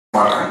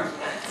மாட்டேன்.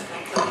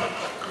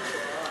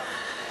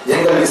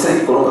 எங்கள் இசை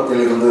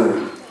குடும்பத்தில் இருந்து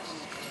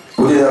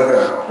புதிதாக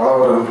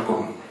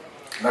வளர்வதற்கும்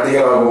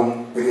நடிகராகவும்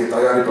பெரிய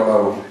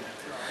தயாரிப்பாளராகவும்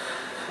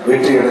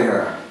வெற்றியடைய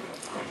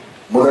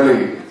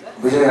முதலில்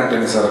விஜய்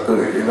ஆண்டனி சாருக்கு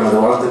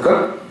எங்களது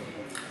வாழ்த்துக்கள்.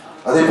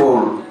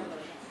 அதேபோல்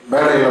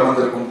மேடையில்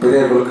அமர்ந்திருக்கும்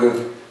பெரியவர்களுக்கு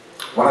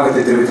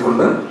வணக்கத்தை தெரிவித்துக்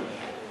கொண்டு,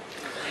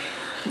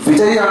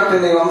 விஜய்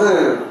ஆண்டனி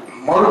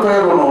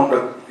மறுபெயர் ஒன்று உண்டு.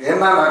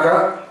 என்னன்னாக்கா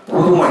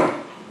புதுமை.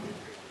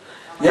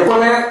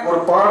 எப்பவுமே ஒரு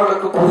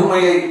பாடலுக்கு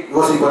புதுமையை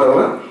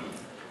யோசிப்பவர்.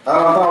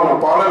 அதனால்தான் அவங்க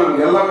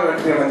பாடல் எல்லாமே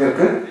வெற்றி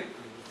அடைஞ்சிருக்கு.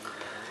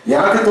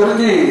 எனக்கு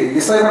தெரிஞ்சு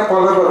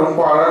இசையமைப்பாளர்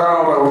ரொம்ப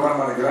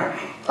அழகானவர்கள் நினைக்கிறேன்.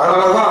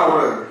 அதனாலதான்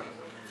அவர்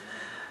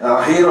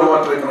ஹீரோவா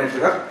ட்ரை பண்ணிட்டு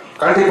இருக்கார்.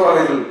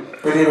 கண்டிப்பாக இதில்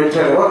பெரிய வெற்றி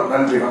அடைவார்.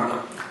 நன்றி,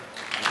 வணக்கம்.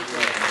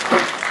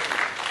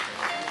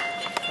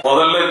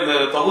 முதல்ல இந்த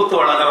தொகுத்து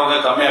வழங்குறவங்க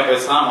கம்மியா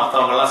பேசினா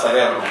மற்றவங்க எல்லாம்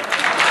சரியா இருக்கும்.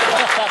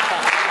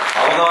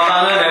 அவங்க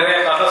வந்தாங்க, நிறைய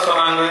கதை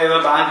சொன்னாங்க, ஏதோ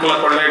பேங்க்ல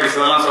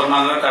கொள்ளையடிச்சதெல்லாம்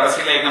சொன்னாங்க.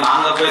 கடைசியில எங்க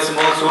நாங்க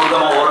பேசும்போது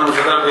சுருக்கமா ஒரு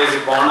நிமிஷத்துல பேசி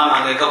போனா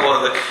நாங்க எங்க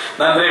போறது?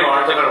 நன்றி,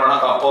 வாழ்த்துக்கள்,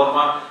 வணக்கம்.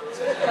 போறோமா?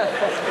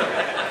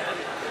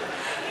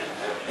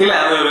 இல்ல,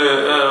 அது ஒரு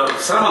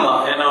சிரமம்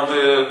தான். ஏன்னா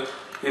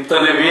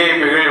இத்தனை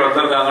விஐபிகள்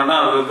வந்திருக்காங்கன்னா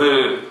அது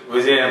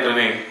விஜய்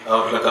ஆண்டனி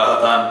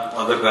அவர்களுக்காகத்தான்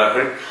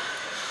வந்திருக்கிறார்கள்.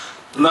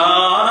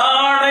 நான்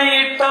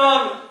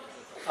ஆணையிட்டால்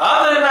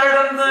அது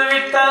நடந்து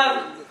விட்டால்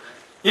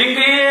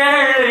இங்கு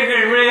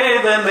ஏழைகள்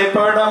வேதனை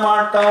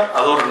படமாட்டார்.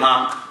 அது ஒரு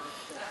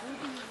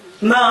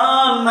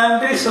நான்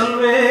நன்றி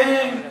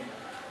சொல்வேன்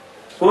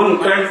உன்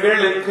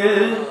கண்களுக்கு,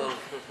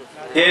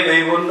 என்னை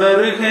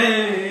முன்னருகே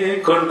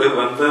கொண்டு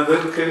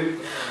வந்ததற்கு.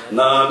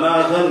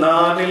 நானாக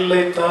நான்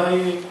இல்லை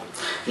தாயே.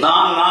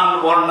 நான்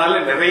போனால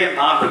நிறைய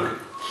நான் இருக்கு.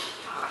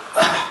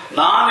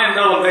 நான் என்ற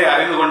ஒன்றை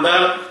அறிந்து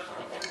கொண்டால்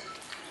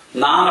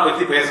நானை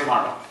பத்தி பேச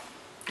மாட்டோம்.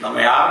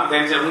 நம்ம யாரும்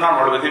தெரிஞ்சிருந்தோம்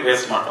நம்மளை பத்தி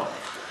பேச மாட்டோம்.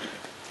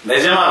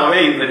 நிஜமாகவே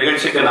இந்த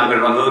நிகழ்ச்சிக்கு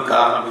நாங்கள் வந்தது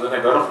காரணம் இதனை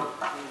பெறும்.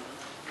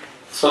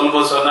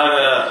 சொல்லும்போது சொன்னார்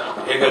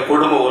எங்க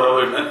குடும்ப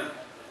உறவுன்னு.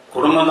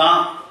 குடும்பம் தான்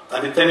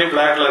தனித்தனி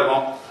பிளாட்ல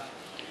இருக்கும்,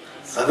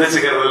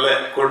 சந்திச்சுக்கிறது இல்லை,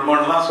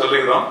 குடும்பம்னு தான்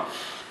சொல்லிக்கிறோம்.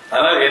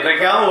 அதனால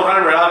என்றைக்காவது ஒரு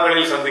நாள்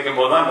விழாக்களில் சந்திக்கும்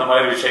போதுதான் இந்த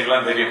மாதிரி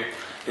விஷயங்கள்லாம் தெரியும்.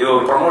 இது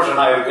ஒரு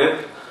ப்ரமோஷனா இருக்கு.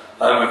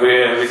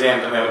 விஜய்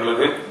ஆண்டனி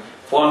அவர்களுக்கு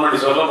போன் பண்ணி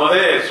சொல்லும்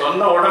போதே,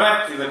 சொன்ன உடனே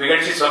இந்த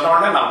நிகழ்ச்சி சொன்ன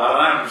உடனே நான்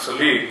வரேன்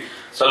சொல்லி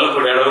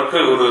சொல்லக்கூடிய அளவுக்கு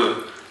ஒரு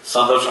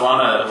சந்தோஷமான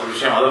ஒரு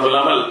விஷயம். அதுவும்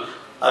இல்லாமல்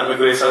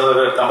அருமைக்குரிய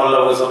சகோதரர் கமல்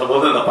அவங்க சொன்ன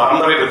போது இந்த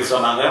பரம்பரை பத்தி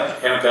சொன்னாங்க.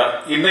 எனக்கு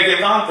இன்னைக்கு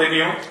தான்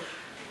தெரியும்,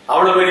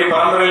 அவ்வளவு பெரிய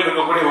பரம்பரையில்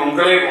இருக்கக்கூடிய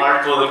உங்களை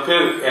வாழ்த்துவதற்கு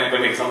எனக்கு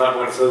இன்னைக்கு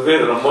சந்தர்ப்பம்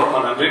கிடைச்சதுக்கு ரொம்ப ரொம்ப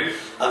நன்றி.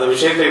 அந்த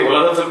விஷயத்தை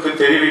உலகத்திற்கு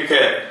தெரிவிக்க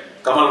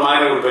கமல்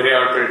மாதிரி ஒரு பெரிய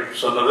ஆட்கள்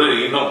சொன்னது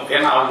இன்னும்,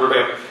 ஏன்னா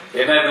அவங்களுடைய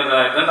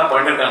என்னென்ன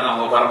பண்ணிருக்காங்க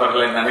அவங்க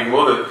பரம்பரைகளை நினைக்கும்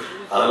போது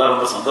அதெல்லாம்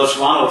ரொம்ப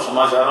சந்தோஷமான ஒரு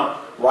சமாச்சாரம்.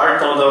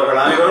 வாழ்த்து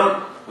வந்தவர்கள் அனைவரும்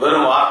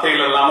வெறும்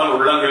வார்த்தைகள் இல்லாமல்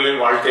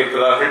உள்ளங்களில்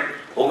வாழ்த்திருக்கிறார்கள்.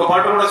 உங்க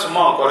பாட்டு கூட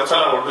சும்மா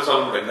குறைச்சாலும் ஒன்று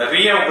சொல்ல முடியாது.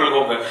 நிறைய உங்களுக்கு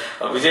உங்க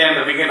விஜய்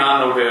ஆண்டனிக்கு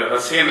நான் ஒரு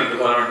ரசிகன் என்று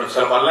சொல்ல வேண்டும்.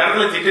 சில பல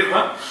இடத்துல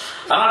திட்டிருப்பேன்,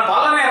 ஆனால்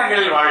பல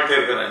நேரங்களில் வாழ்த்து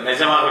இருக்கிறேன்.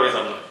 நிஜமாகவே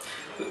சொல்லுவேன்.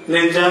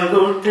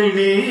 நெஞ்சாங்கோட்டு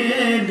நீ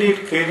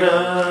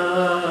நிற்கிறாய்,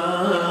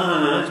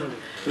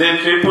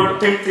 நெற்றி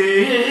பொட்டி தீ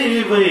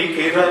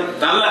வைக்கிறாய்.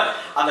 நல்ல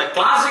அந்த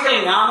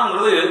கிளாசிக்கல்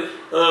ஞானம்ன்றது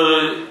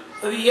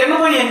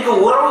என்னவோ எங்க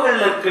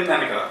உறவுகள்ல இருக்குன்னு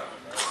நினைக்கிறேன்.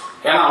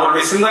 ஏன்னா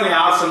அவருடைய சிந்தனை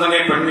யார் சிந்தனை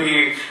பண்ணி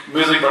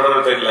மியூசிக்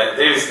பண்றது தெரியல,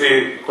 தேவிஸ்ரீ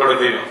கூட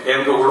தெரியும்.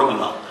 எங்க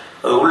குடும்பம் தான்,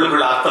 அது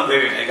உள்ளுக்குள்ள அர்த்தம்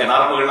தெரியும். எங்க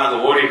நரம்புகள்லாம்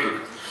அங்க ஓடிட்டு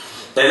இருக்கு.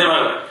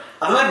 நிஜமாக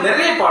அது மாதிரி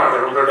நிறைய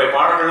பாடல்கள், உங்களுடைய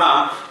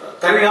பாடல்கள்லாம்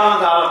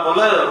கரிகாலங்காலம் போல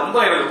ரொம்ப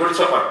எனக்கு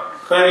பிடிச்ச பாடல்.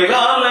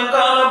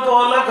 கரிகாலங்காலம்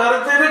போல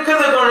கருத்து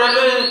இருக்குது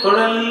குழலு,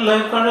 குழல் இல்ல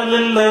குழல்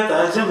இல்ல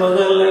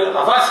தாஜ்மஹல்.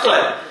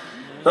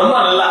 ரொம்ப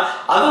நல்லா.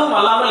 அதுவும்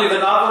அல்லாமல் இந்த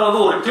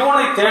காலத்துல ஒரு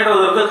டியூனை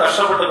தேடுவதற்கு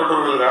கஷ்டப்பட்டு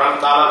கொண்டிருக்கிற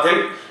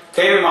காலத்தில்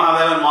கேவி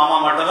மகாதேவன் மாமா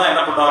மட்டும் தான்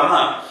என்ன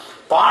பண்ணுவாருன்னா,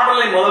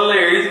 பாடலை முதல்ல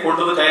எழுதி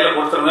கொண்டு கையில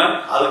கொடுத்துருங்க,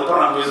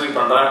 அதுக்கப்புறம் நான் மியூசிக்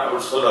பண்றேன்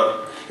அப்படின்னு சொல்றாரு.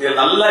 இது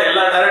நல்ல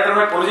எல்லா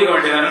டைரக்டருமே புரிஞ்சுக்க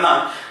வேண்டியது என்னன்னா,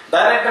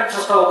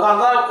 டைரக்டர்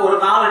உட்கார்ந்தா ஒரு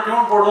 4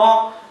 டியூன் போடுவோம்,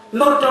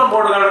 இன்னொரு டியூன்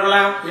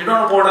போடுங்களேன்,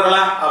 இன்னொன்னு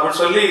போடுங்களேன்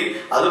அப்படின்னு சொல்லி,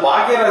 அது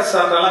பாக்யராஜ்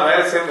சார் எல்லாம்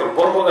வேலை செய்யறது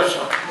ரொம்ப ரொம்ப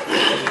கஷ்டம்.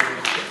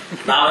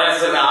 நான் வேலை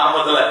செய்ய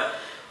ஆரம்பத்துல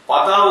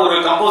பார்த்தா ஒரு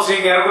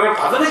கம்போசிங்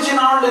 15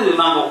 நாள்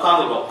நாங்க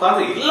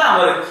உட்காந்து இல்ல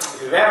அவரு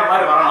வேற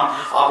மாதிரி வரணும்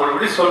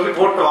அப்படி சொல்லி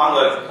போட்டு வாங்க.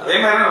 அதே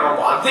மாதிரி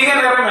ரொம்ப அதிக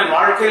நேரம் என்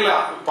வாழ்க்கையில்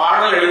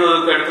பாடல்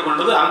எழுதுவதற்கு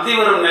எடுத்துக்கொண்டது அந்தி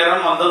வரும்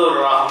நேரம் வந்தது ஒரு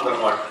ராகம்ங்கிற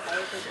பாட்டு.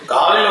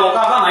 காலையில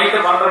உட்காந்தா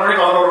நைட்டு 12 மணி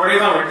 11 மணி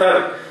தான்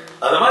விட்டாரு.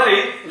 அது மாதிரி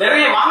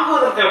நிறைய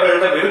வாங்குவதற்கு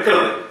அவர்களிடம்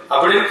இருக்கிறது.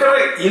 அப்படி இருக்கிற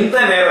இந்த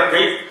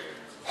நேரத்தில்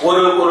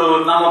ஒரு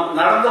நம்ம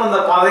நடந்து வந்த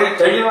பாதையில்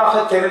தெளிவாக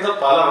தெரிந்த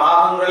பல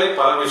ராகங்களை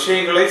பல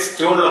விஷயங்களை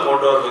டியூன்ல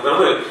போட்டு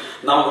வருகிறது.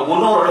 நமக்கு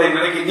முன்னோர்களை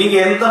நீங்க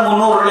எந்த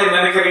முன்னோர்களை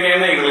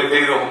நினைக்கிறீங்கன்னு எங்களுக்கு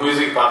தெரியும். உங்க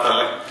மியூசிக்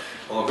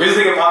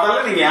பார்த்தால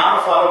நீங்க யாரை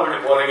ஃபாலோ பண்ணி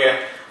போறீங்க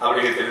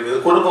அப்படின்னு தெரியுது.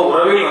 குடும்ப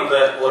உறவில் வந்த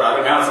ஒரு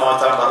அருமையான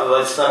சமாச்சாரம்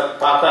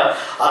பார்க்க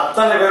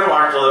அத்தனை பேர்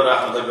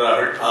வாழ்த்துவதற்காக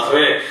வந்திருக்கிறார்கள்.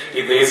 ஆகவே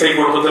இந்த இசை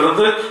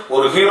குடும்பத்திலிருந்து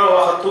ஒரு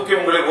ஹீரோவாக தூக்கி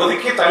உங்களை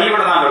ஒதுக்கி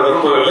தள்ளிவிட நாங்கள்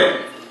விரும்பவில்லை.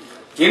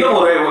 இன்னும்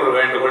ஒரே ஒரு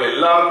வேண்டுகோள்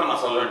எல்லாருக்கும்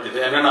நான் சொல்ல வேண்டியது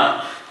என்னன்னா,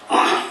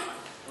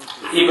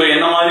 இப்ப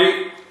என்ன மாதிரி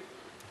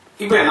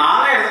இப்ப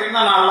நானே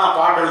எடுத்துக்கிட்டா நான்லாம்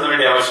பாட்டு எழுத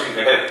வேண்டிய அவசியம்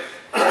கிடையாது.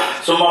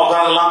 சும்மா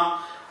உட்காந்துலாம்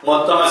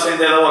மொத்தமா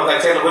சேர்ந்து ஏதோ ஒரு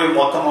கச்சேரியில் போய்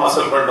மொத்தமா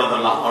வசூல் பண்ணிட்டு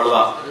வந்துடலாம்,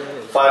 அவ்வளவுதான்.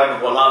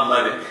 ஃபாரின் போகலாம். அந்த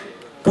மாதிரி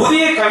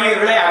புதிய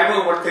கவிஞர்களை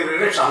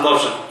அறிமுகப்படுத்துகிறீர்கள்,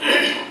 சந்தோஷம்.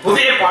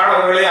 புதிய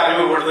பாடல்களை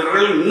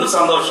அறிமுகப்படுத்துகிறீர்கள், இன்னும்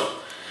சந்தோஷம்.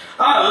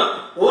 ஆனால்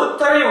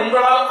ஒருத்தரை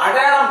உங்களால்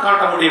அடையாளம்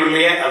காட்ட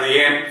முடியவில்லையே, அது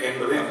ஏன்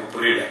என்பது எனக்கு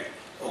புரியல.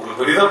 உங்களுக்கு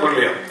புரியுதா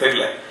புரியலையோ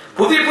தெரியல.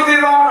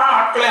 புதியதாக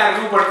ஆட்களை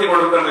அறிமுகப்படுத்திக்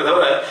கொண்டிருக்கிறதை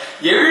தவிர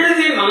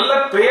எழுதி நல்ல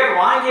பெயர்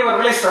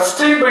வாங்கியவர்களை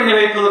சஸ்டெயின் பண்ணி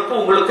வைப்பதற்கு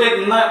உங்களுக்கு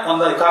இன்னும்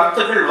அந்த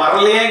கருத்துக்கள்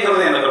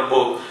வரலையேங்கிறது எனக்கு ரொம்ப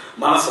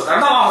மனசு.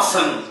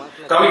 கண்ணதாசன்,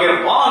 கவிஞர்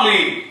வாலி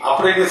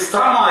அப்படின்னு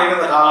ஸ்திரமா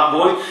இருந்த காலம்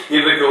போய்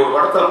இன்றைக்கு ஒரு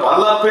படத்துல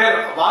பல பேர்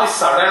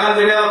வாய்ஸ் அடையாளம்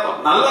தெரியாத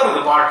நல்லா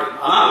இருக்கு பாட்டு.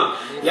 ஆனால்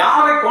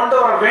யாரை கொண்டு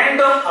வர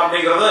வேண்டும்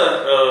அப்படிங்கறத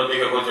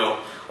நீங்க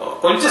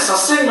கொஞ்சம்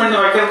சஸ்டெயின் பண்ணி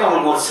வைக்கிறதுக்கு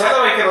அவங்களுக்கு ஒரு செலை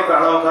வைக்கிறதுக்கு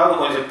அளவுக்காக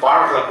கொஞ்சம்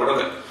பாடல்களை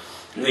கொடுங்க.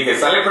 நீங்க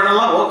செலக்ட்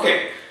பண்ணலாம், ஓகே.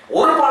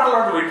 ஒரு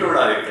பாடலோடு விட்டு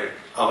விடாதீர்கள்.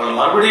 அவங்களை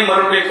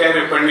மறுபடியும்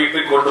கேரி பண்ணிட்டு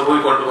கொண்டு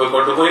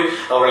போய்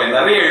அவங்களை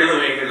நிறைய எழுத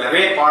வைங்கள்,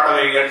 நிறைய பாட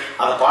வைங்கள்.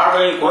 அந்த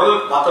பாடலின் குரல்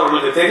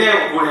மற்றவர்களுக்கு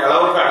தெரியக்கூடிய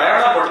அளவுக்கு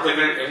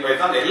அடையாளப்படுத்துங்கள்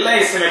என்பதைத்தான் எல்லா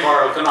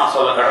இசையமைப்பாளர்களுக்கும் நான்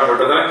சொல்ல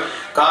கடமைப்பட்டுக்கிறேன்.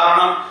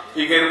 காரணம்,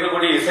 இங்க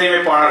இருக்கக்கூடிய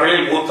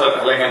இசையமைப்பாளர்களில் மூத்த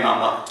கலைஞர்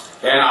நான் தான்.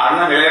 ஏன்னா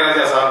அண்ணன்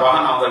இளையராஜா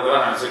சார்பாக நாம்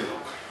இருக்கிறோம்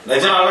நினைச்சுக்கணும்.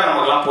 நிஜமாவே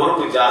நமக்கெல்லாம்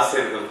பொறுப்பு ஜாஸ்தி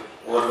இருக்குது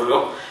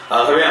ஒவ்வொருவருக்கும்.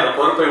 ஆகவே அந்த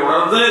பொறுப்பை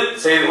உணர்ந்து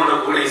செய்து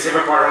கொண்டிருக்கக்கூடிய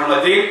இசையமைப்பாளர்கள்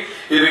மத்தியில்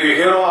இதுக்கு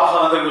ஹீரோவாக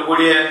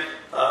வந்திருக்கக்கூடிய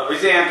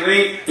விஜய் ஆண்டனி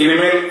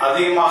இனிமேல்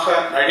அதிகமாக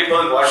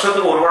நடிப்பதற்கு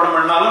வருஷத்துக்கு ஒரு படம்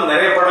பண்ணாலும்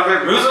நிறைய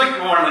படங்கள் மியூசிக்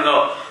பண்ணுங்க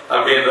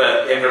அப்படின்ற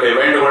என்னுடைய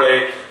வேண்டுகோளை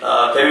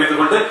தெரிவித்துக்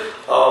கொண்டு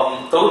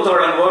தொகுத்து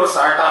வழங்குவோர்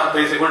சாட்டாக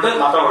பேசிக்கொண்டு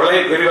மற்றவர்களை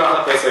விரிவாக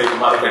பேச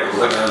வைக்குமாறு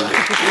கேட்டுக்கொள்கிறேன்.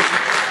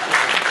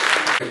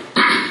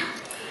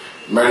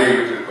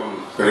 மேடையில்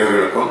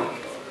பெரியவர்களுக்கும்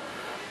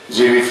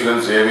ஜிவி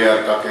பிலிம்ஸ்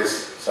ஏவிஆர் டாக்கீஸ்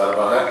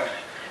சார்பாக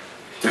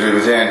திரு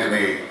விஜய்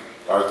ஆண்டனி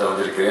வாழ்த்த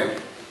வந்திருக்கிறேன்.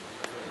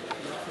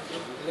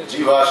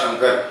 ஜீவா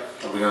சங்கர்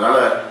அப்படிங்கிறதுனால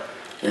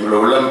எங்களோட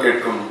உள்ளம்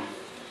கேட்கும்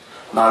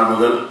நாள்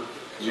முதல்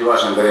ஜீவா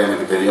சங்கரை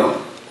எனக்கு தெரியும்.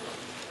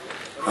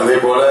 அதே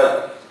போல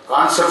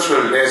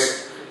கான்செப்சுவல் டேஸ்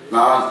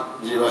நான்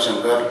ஜீவா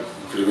சங்கர்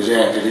திரு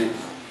விஜய் ஆண்டனி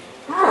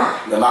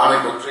இந்த நாளை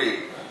பற்றி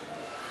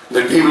இந்த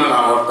டீம்ல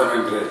நான் ஒருத்தன்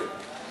என்று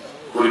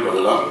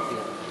கூறிக்கொள்ளலாம்.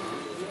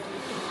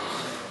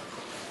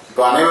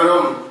 இப்போ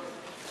அனைவரும்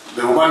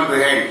தி உமன்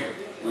பிஹைண்ட்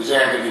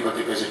விஜய் ஆண்டனி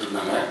பத்தி பேசிட்டு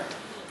இருந்தாங்க.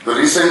 இப்போ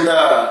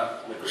ரீசெண்டா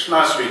Krishna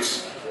sweets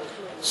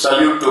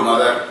salute to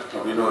mother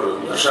அப்படின்னு ஒரு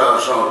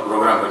வருஷம் ஒரு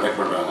ப்ரோக்ராம் கண்டக்ட்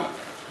பண்றாங்க.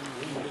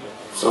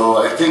 So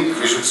I think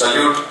we should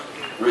salute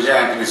Vijay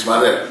Anthony's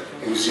mother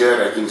is here.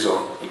 I think so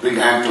big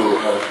hand to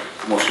her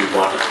most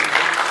important.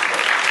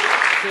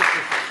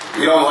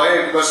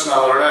 Because நான்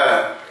அவரோட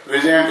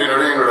விஜய்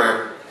ஆண்டனியோட எங்களோட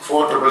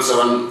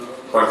 4777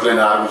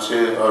 படத்துலேருந்து ஆரம்பிச்சு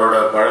அவரோட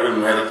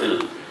பழகும் நேரத்தில்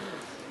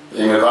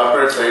எங்க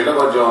கார்பரேட் சைடில்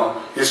கொஞ்சம்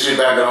ஹிஸ்டரி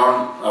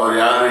பேக்ரவுண்ட், அவர்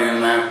யாரு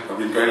என்ன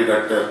அப்படின்னு கேள்வி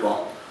கேட்டுட்டே இருப்போம்.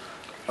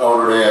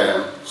 அவருடைய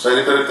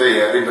சரித்திரத்தை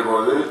அறிந்த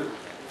போது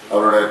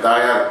அவருடைய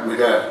தாயார்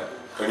மிக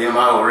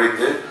கடினமாக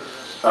உழைத்து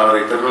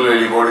அவரை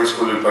திருநெல்வேலி போர்டிங்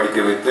ஸ்கூலில்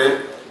படிக்க வைத்து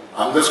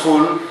அந்த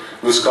ஸ்கூல்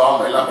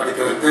விஸ்காம் எல்லாம் படிக்க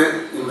வைத்து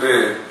இன்று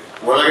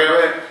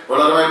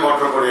உலகமே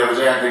போற்றக்கூடிய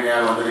விஜய்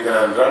ஆண்டனியாக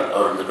வந்திருக்கிறார் என்றால்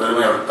அவர் இந்த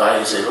பெருமை அவர்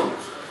தாயை செய்யும்.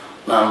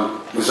 நாம்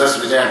மிஸ்ஸஸ்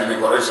விஜய் ஆண்டனி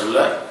குறை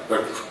சொல்ல,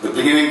 but the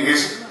beginning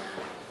is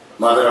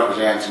mother of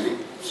Vijay Antony.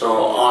 So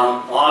on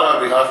all our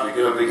behalf, we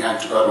give a big hand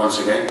to her once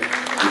again.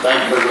 And thank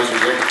you very much,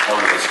 Vijay. All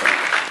the best.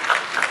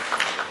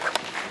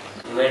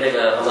 மேடையில்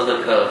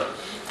அமர்ந்திருக்கிற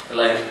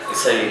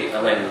இசை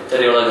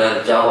திரையுலக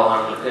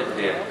ஜாவான்களுக்கு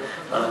என்னுடைய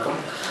வணக்கம்.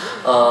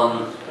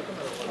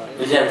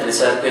 விஜய் ஆண்டனி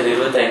சாருக்கு இது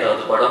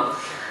 25வது படம்.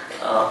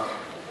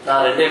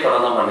 நான் 2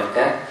 படம் தான்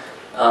பண்ணியிருக்கேன்.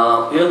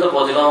 இருந்த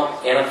போதிலும்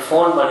எனக்கு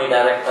ஃபோன் பண்ணி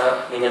டைரக்டாக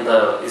நீங்கள் இந்த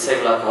இசை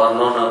விழாக்கு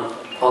வரணும்னு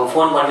அவங்க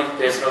ஃபோன் பண்ணி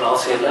பேசணும்னு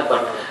அவசியம் இல்லை.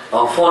 பட்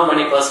அவங்க ஃபோன்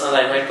பண்ணி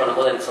பர்சனலாக இன்வைட்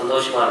பண்ணும்போது எனக்கு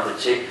சந்தோஷமாக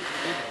இருந்துச்சு.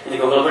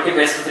 இன்னைக்கு உங்களை பற்றி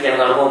பேசுறதுக்கு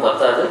எனக்கு அனுபவம்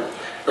பத்தாது.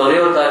 ஒரே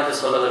ஒரு காரியத்தை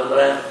சொல்ல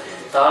விரும்புகிறேன்.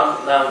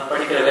 நான்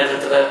படிக்கிற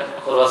வேதத்தில்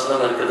ஒரு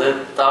வசனம் இருக்குது,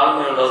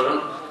 தாழ்மை உள்ளவர்கள்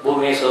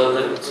பூமியை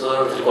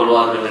சுதந்திரத்தில்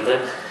கொள்வார்கள் என்று.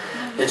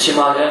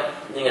 நிச்சயமாக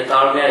நீங்கள்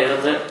தாழ்மையாக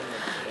இருந்து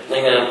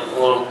நீங்கள்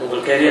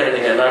உங்கள் கெரியரை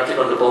நீங்கள் நடத்தி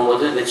கொண்டு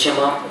போகும்போது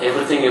நிச்சயமா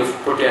everything you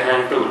put your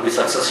hand to will be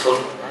successful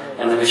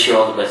and wish you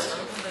all the best.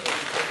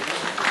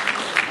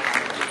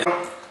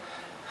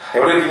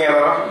 எப்படி இருக்கீங்க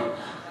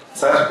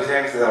சார்?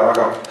 விஜய் சார்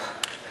வணக்கம்.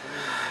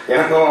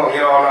 எனக்கும்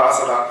ஹீரோவான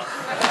ஆசை தான்.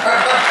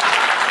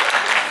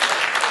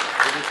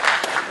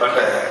 பட்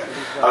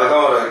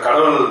அதுக்கும் ஒரு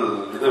கடவுள்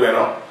இது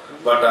வேணும்.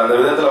 பட் அந்த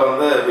விதத்தில்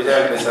வந்து விஜய்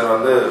ஆண்டனி சார்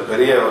வந்து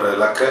பெரிய ஒரு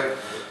லக்கு.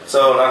 ஸோ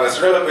நாங்கள்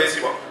ஸ்டுடியோவில்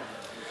பேசிப்போம்,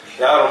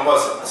 யார் ரொம்ப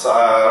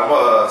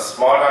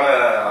ஸ்மார்ட்டான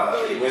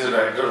மியூசிக்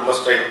டைரக்டர், ரொம்ப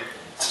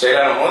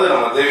ஸ்டைலான போது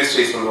நம்ம தேவி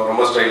ஸ்ரீ சொல்லுவோம்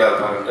ரொம்ப ஸ்டைலாக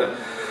இருப்பாங்கன்ட்டு.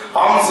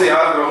 ஆமஸ்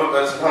யாருக்கு ரொம்ப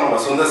பெருசுனா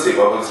நம்ம சுந்தர் சி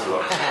பாபு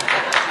சொல்லுவோம்.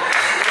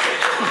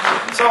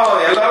 ஸோ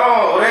எல்லாரும்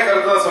ஒரே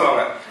கருத்து தான்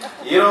சொல்லுவாங்க,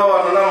 ஹீரோ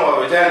வரணும்னா நம்ம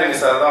விஜய் ஆண்டனி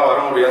சார் தான் வர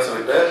முடியும்னு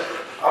சொல்லிட்டு.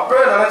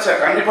 அப்பவே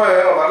நினைச்சேன் கண்டிப்பா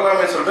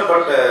வரலாமே சொல்லிட்டு.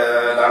 பட்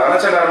நான்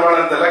நினைச்ச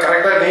நேரமான தெரியல,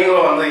 கரெக்டா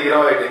நீங்களும் வந்து ஹீரோ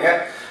ஆயிட்டீங்க.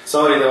 ஸோ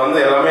இது வந்து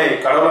எல்லாமே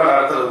கடவுளா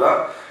நடத்துறது தான்.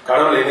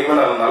 கடவுள் இனிமே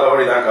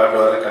நல்லபடி தான்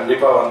காட்டுவாரு.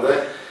 கண்டிப்பா வந்து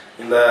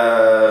இந்த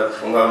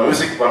உங்க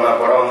மியூசிக் பண்ண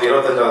படம் வந்து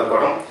 25வது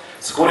படம்.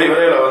 கூடிய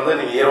விரைவில் வந்து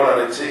நீங்கள் ஹீரோ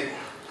நடிச்சு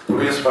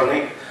ப்ரொடியூஸ் பண்ணி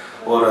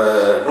ஒரு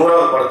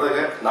 100வது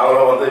படத்துக்கு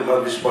நாங்களும் வந்து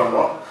இன்னும் விஷ்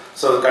பண்ணோம்.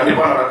 ஸோ அது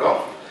கண்டிப்பாக நடக்கும்.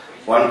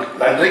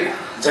 நன்றி.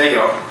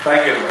 ஜெய்கிறோம்.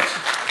 Thank you very much.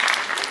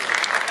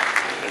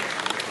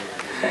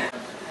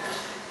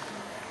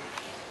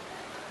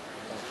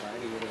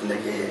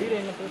 இன்னைக்கு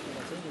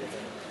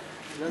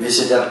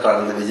மியூசிக் டைரக்டர்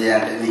இருந்த விஜய்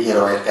ஆண்டனி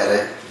ஹீரோவாக இருக்காரு.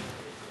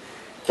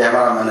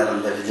 கேமராமேன்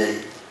இருந்த விஜய்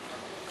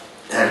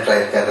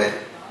டைரக்டராக இருக்காரு.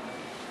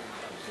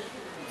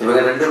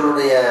 இவங்க ரெண்டு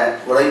பேருடைய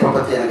உழைப்பை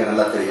பற்றி எனக்கு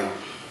நல்லா தெரியும்.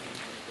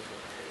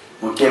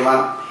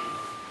 முக்கியமாக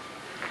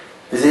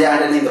விஜய்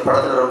ஆண்டனி இந்த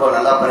படத்தில் ரொம்ப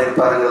நல்லா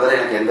பண்ணியிருப்பாருங்கிறதுல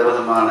எனக்கு எந்த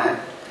விதமான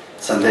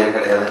சந்தேகம்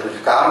கிடையாது.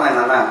 இதுக்கு காரணம்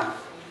என்னென்னா,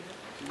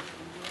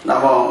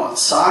 நம்ம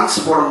சாங்ஸ்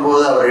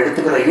போடும்போது அவர்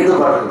எடுத்துக்கிற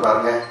ஈடுபாடு இருக்கு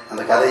பாருங்க.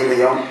 அந்த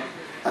கதையிலையும்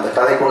அந்த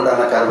கதைக்கு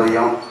உண்டான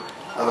கருவையும்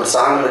அவர்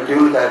சாங்கில்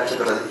டியூனுக்கு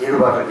அடிச்சுக்கிறது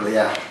ஈடுபாடு இருக்கு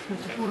இல்லையா,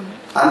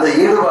 அந்த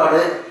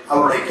ஈடுபாடு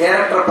அவருடைய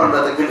கேரக்டர்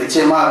பண்ணுறதுக்கு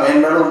நிச்சயமாக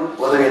மேன்மேலும்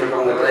உதவி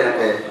இருக்குங்கிறது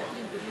எனக்கு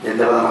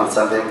எந்த விதமான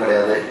சந்தேகம்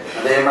கிடையாது.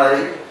 அதே மாதிரி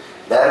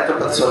டைரக்டர்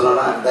பற்றி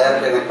சொல்லணும்னா,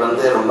 டைரக்டர் எனக்கு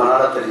வந்து ரொம்ப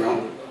நாளாக தெரியும்.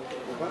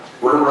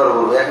 உள்ளுக்குள்ள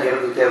ஒரு வேகம்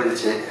இருந்துகிட்டே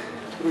இருந்துச்சு.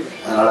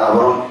 அதனால்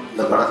அவரும்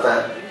இந்த படத்தை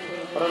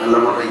நல்ல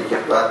முறைக்கு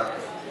கேட்பார்.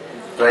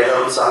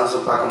 ட்ரைலரும்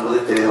சாங்ஸும் பார்க்கும்போது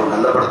தெரியுது, ஒரு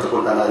நல்ல படத்துக்கு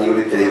உண்டான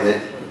அறிகுறி தெரியுது.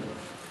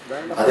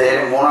 அதே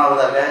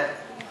மூணாவதாக,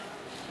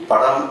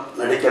 படம்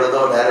நடிக்கிறதோ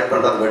டைரக்ட்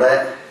பண்ணுறதை விட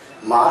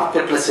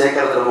மார்க்கெட்டில்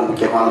சேர்க்கறது ரொம்ப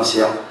முக்கியமான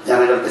விஷயம்,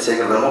 ஜனங்கள்கிட்ட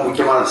சேர்க்கறது ரொம்ப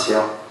முக்கியமான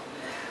விஷயம்.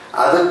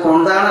 அதுக்கு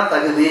உண்டான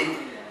தகுதி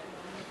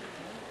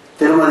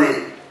திருமதி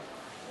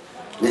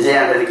விஜய்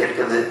ஆண்டனிக்கு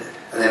இருக்குது.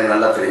 அது எனக்கு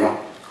நல்லா தெரியும்.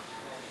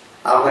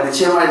 அவங்க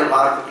நிச்சயமாக இந்த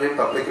மார்க்கெட்லேயும்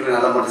பப்ளிக்லையும்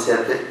நல்ல மட்டும்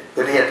சேர்த்து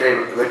பெரிய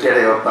வெற்றி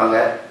அடைய வைப்பாங்க.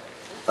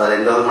 அதில்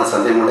எந்த விதமான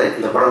சந்தேகமும் இல்லை.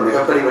 இந்த படம்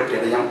மிகப்பெரிய வெற்றி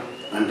அடையும்.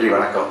 நன்றி,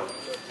 வணக்கம்.